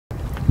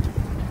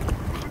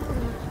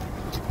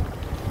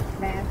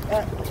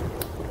Nate.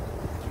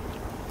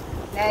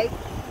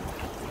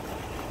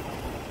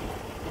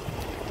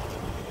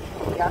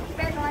 Y'all keep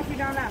acting like you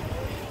don't know.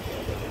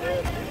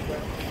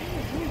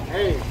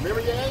 Hey,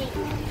 remember your age?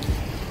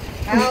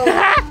 How old?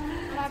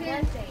 My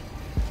birthday.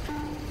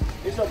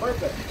 It's your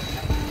birthday.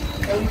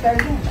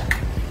 8:31.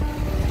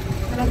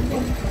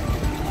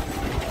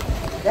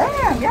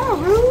 Damn, y'all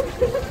rude.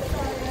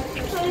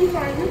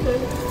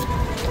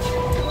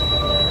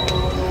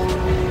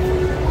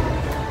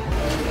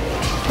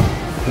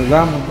 Cause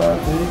I'm about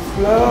to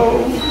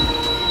explode.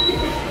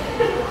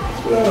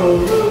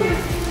 Explode.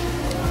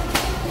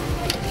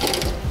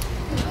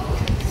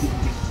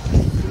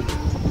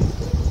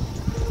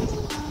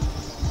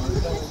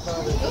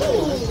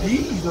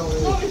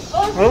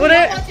 What was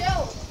that?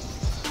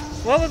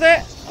 What was that?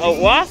 A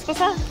wasp or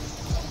something?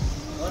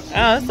 Oh,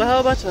 that's a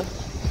whole bunch of.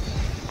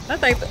 I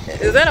think.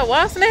 Is that a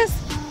wasp nest?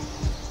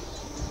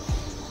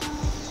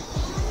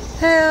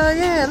 Hell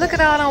yeah! Look at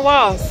all them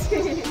wasps.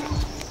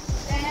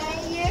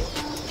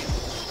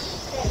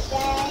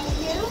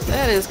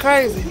 That is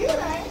crazy.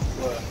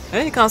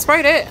 Then you can't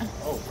spray that.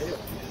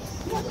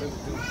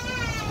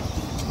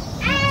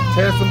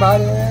 Tell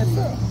somebody ass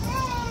up.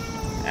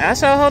 I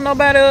sure hope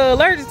nobody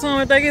allergic to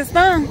them if they get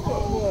stung.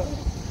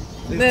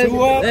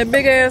 That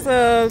big ass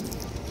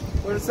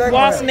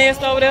wasp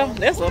nest over there.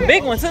 That's a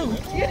big one too.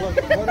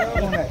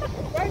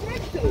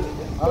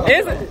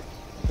 Is it?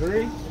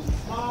 3?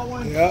 Small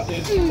one. Yeah.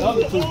 The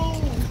other 2.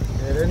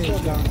 Yeah, they need to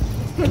come.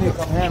 They need to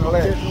come handle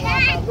that.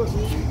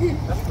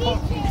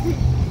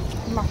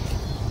 Come on.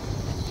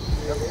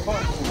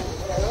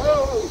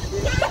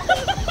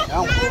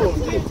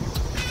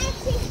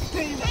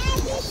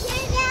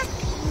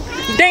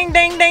 Ding,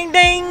 ding, ding,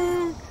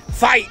 ding.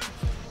 Fight.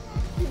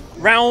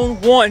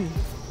 Round 1.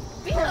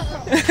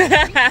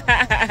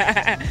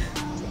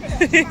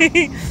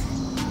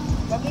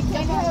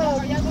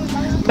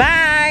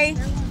 Bye.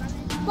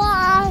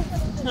 Bye.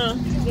 Huh?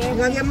 You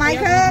gonna get Mike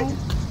hug?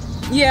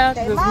 Yeah,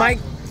 because Mike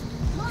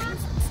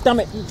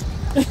stomach.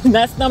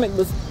 Not stomach,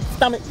 but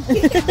stomach.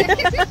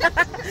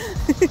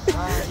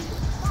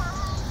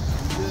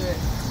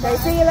 Say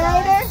see you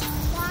later.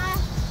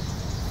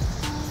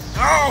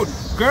 Oh,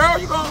 girl,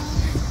 you gonna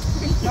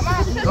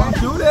don't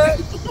do that.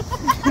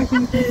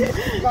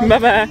 Bye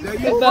bye. Yeah,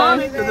 you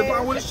funny, because if I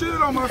would have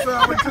shit on myself,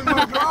 I would have took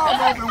my gloves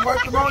off and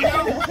wiped them on you.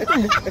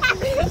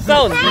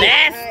 So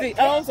nasty.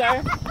 Oh, I'm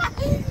sorry.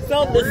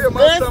 So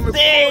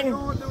disgusting. You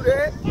don't do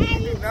that. You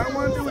do not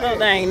want to do that. Oh,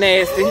 dang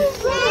nasty. Yeah,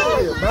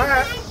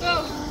 bye.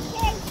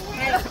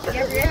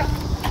 Gabrielle.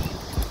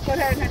 Put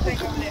her in her thing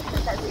over there.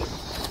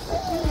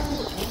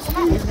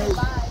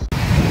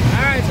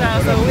 Alright, y'all.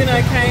 So we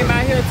done came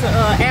out here to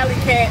Alley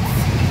Cats.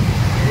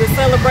 We're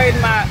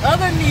celebrating my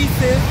other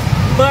niece's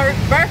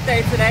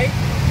birthday today.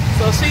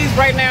 So she's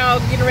right now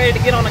getting ready to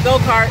get on the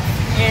go-kart.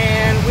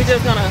 And we're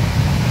just gonna,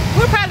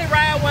 we'll probably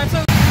ride one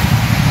too.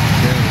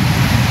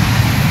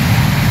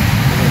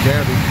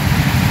 Gabby.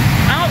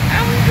 I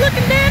was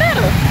looking dead at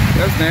her.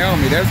 That's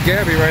Naomi. That's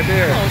Gabby right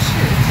there. Oh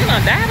shit. She done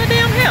died of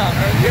damn hell.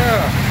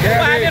 Yeah, That's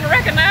why I Gabby. didn't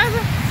recognize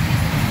her.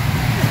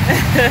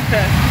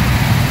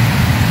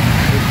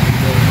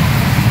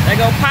 They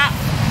go Pop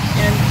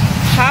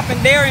and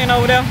Darian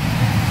over there.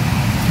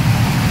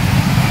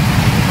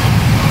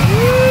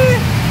 Woo.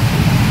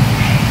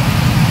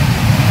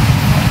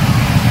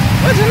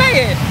 What's your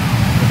name?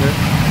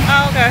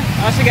 Oh, okay.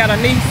 Oh, she got a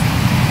niece.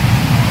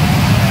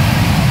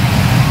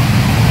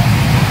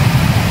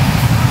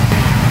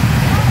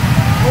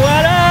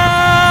 What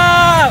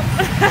up?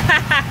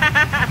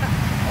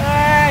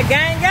 Alright,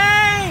 gang,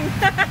 gang.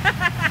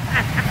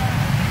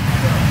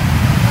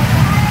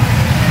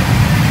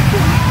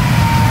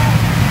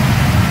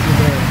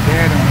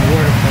 Dad on the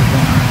water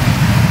on.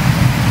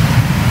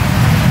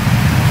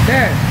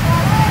 Dad.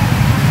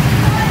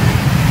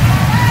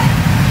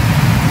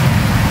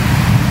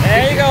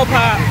 There you go,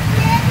 Pop.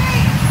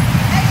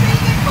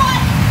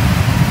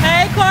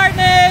 Hey,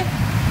 Courtney.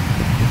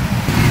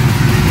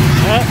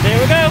 Oh, there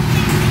we go.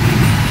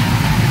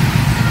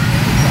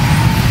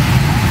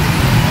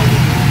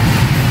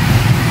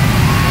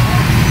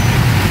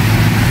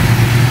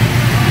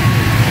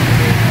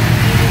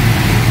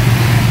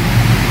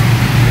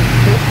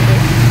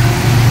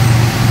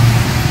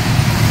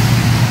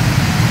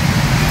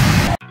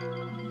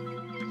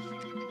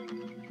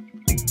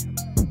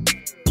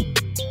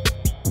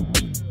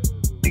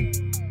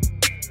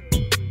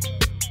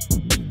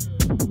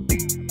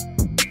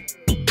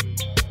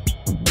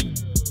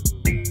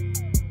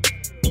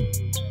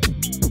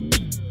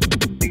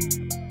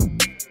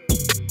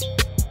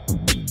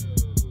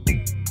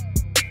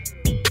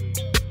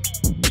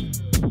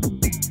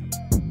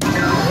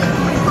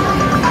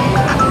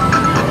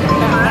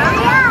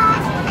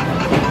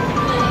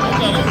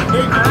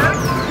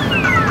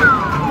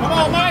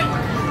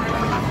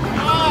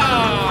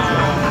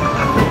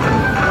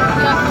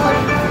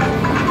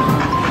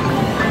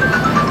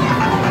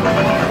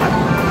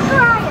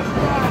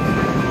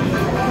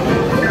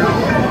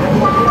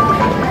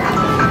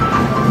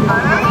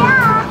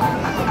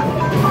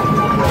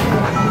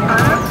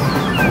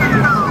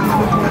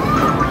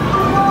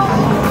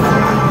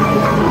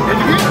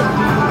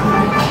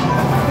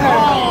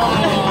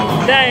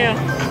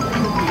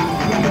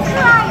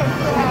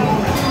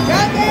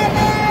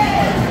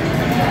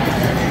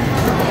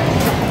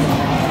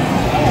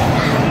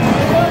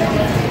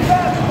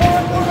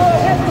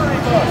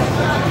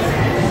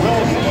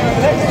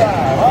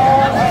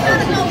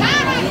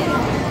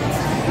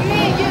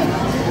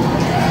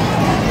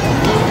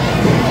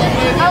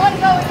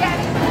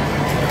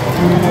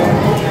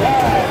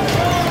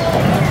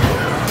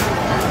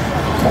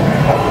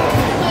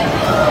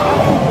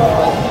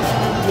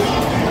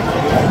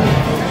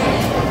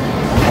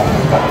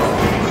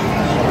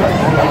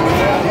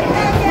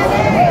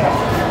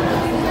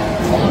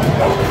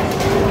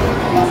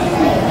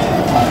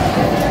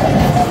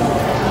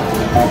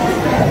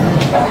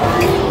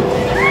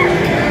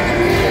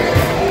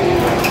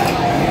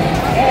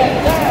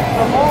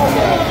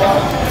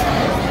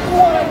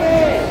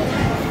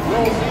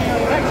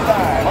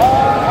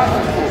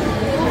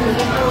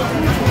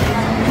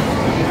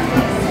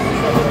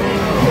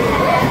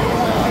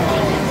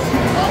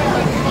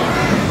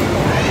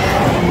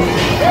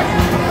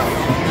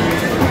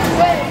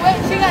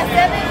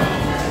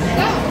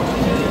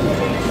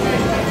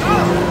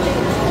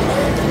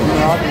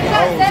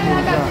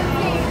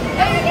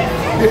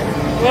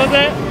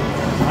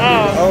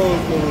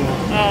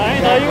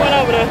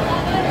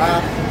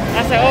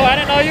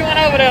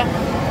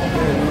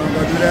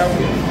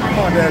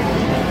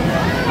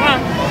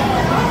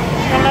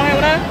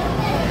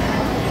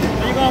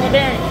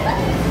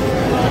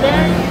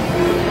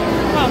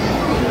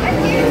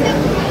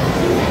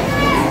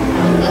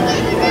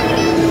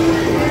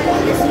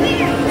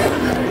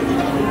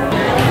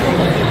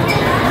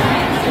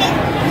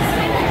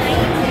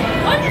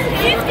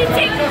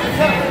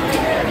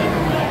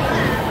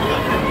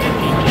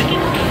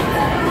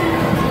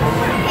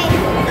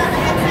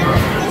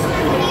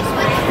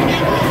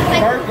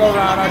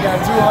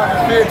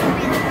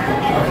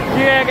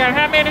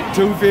 how many?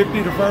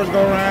 250 the first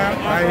go round.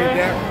 I hit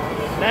that.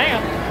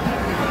 Damn.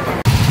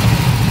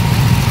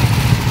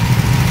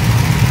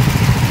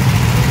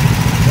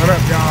 What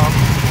up, y'all?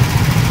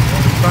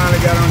 We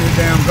finally got on this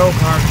damn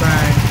go-kart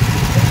thing.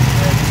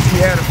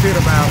 She had a fit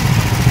about it.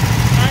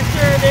 I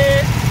sure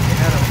did.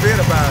 Had a fit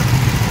about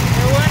it.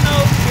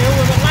 It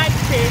was a light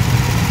fit.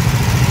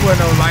 It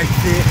wasn't no light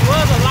fit. It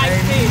was a light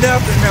Ain't fit.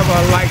 nothing ever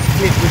a light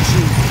fit with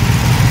you.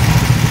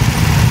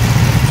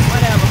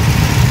 Whatever.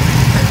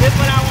 This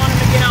what I wanted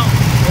to get on.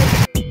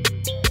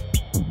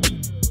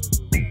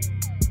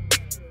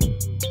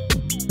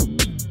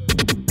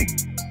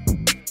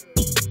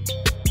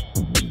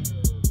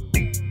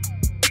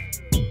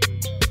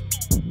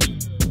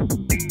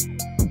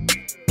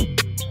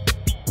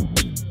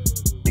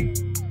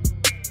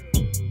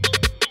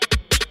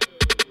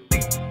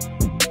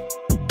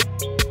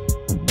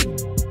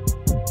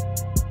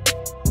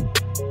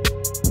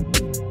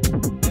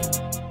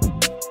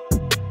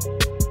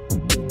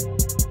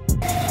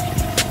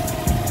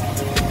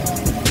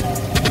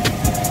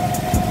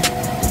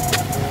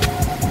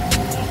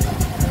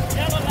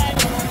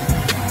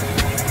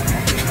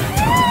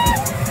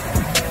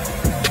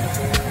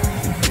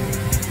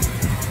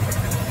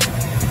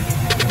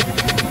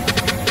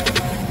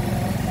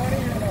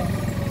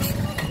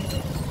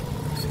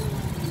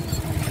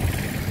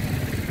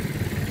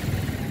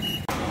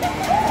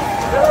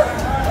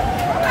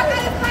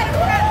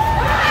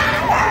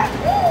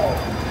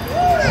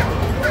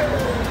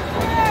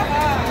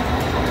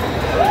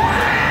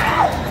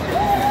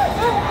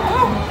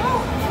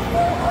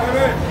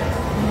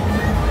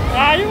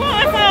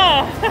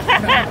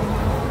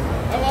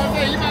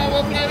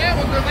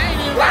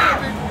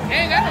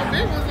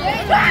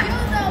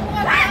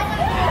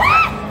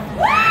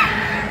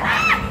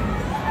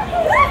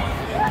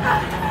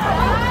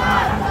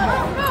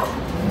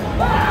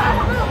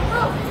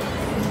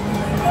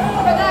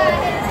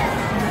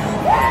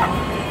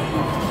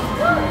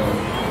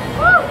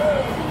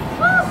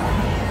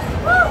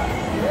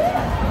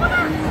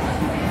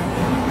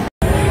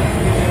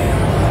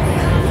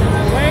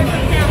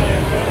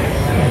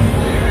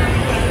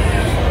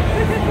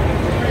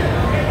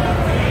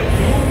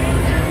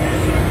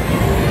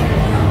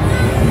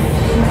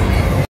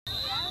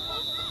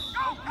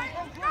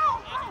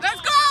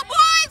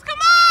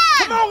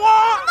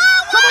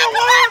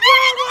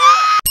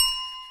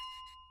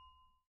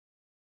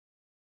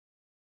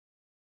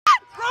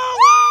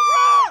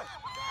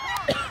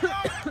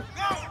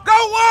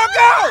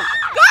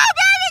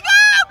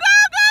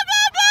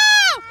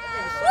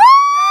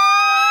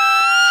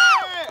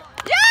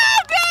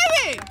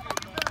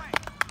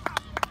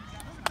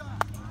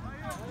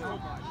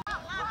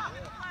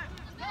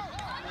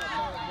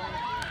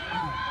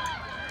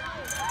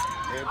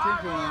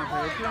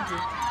 Pay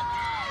attention.